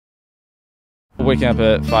Waking up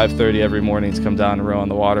at 5:30 every morning to come down and row on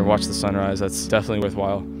the water and watch the sunrise, that's definitely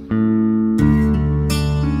worthwhile.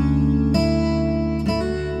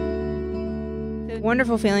 The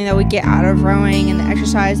wonderful feeling that we get out of rowing and the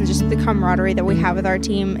exercise and just the camaraderie that we have with our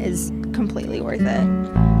team is completely worth it.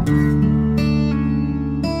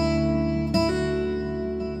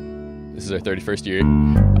 This is our 31st year.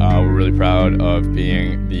 We're really proud of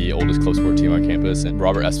being the oldest club sport team on campus. And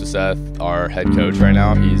Robert Espeseth, our head coach right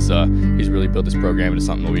now, he's really built this program into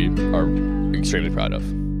something that we are extremely proud of.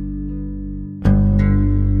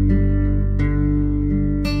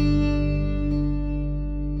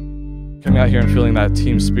 Coming out here and feeling that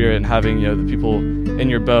team spirit and having the people in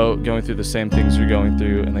your boat going through the same things you're going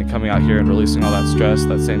through, and then coming out here and releasing all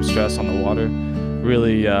that same stress on the water,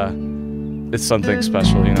 really, it's something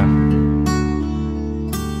special,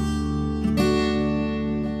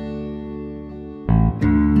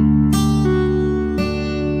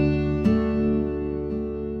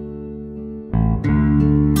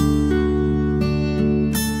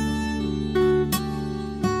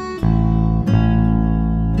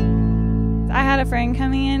 I had a friend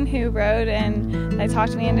coming in who rowed, and they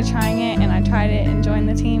talked me into trying it, and I tried it and joined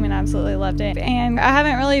the team and absolutely loved it. And I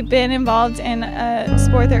haven't really been involved in a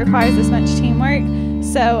sport that requires this much teamwork,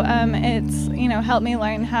 so it's helped me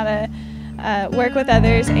learn how to work with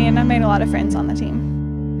others, and I've made a lot of friends on the team.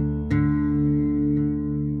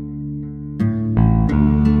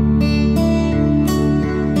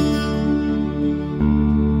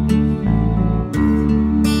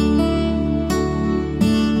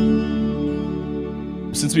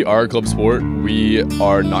 Since we are a club sport, we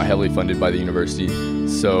are not heavily funded by the university,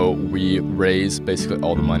 so we raise basically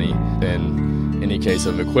all the money. In any case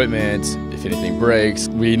of equipment, if anything breaks,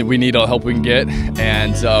 we need all the help we can get,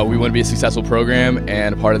 and we want to be a successful program,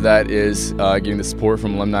 and part of that is getting the support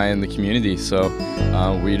from alumni in the community. So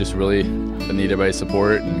we just really need everybody's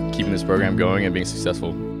support and keeping this program going and being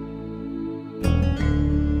successful.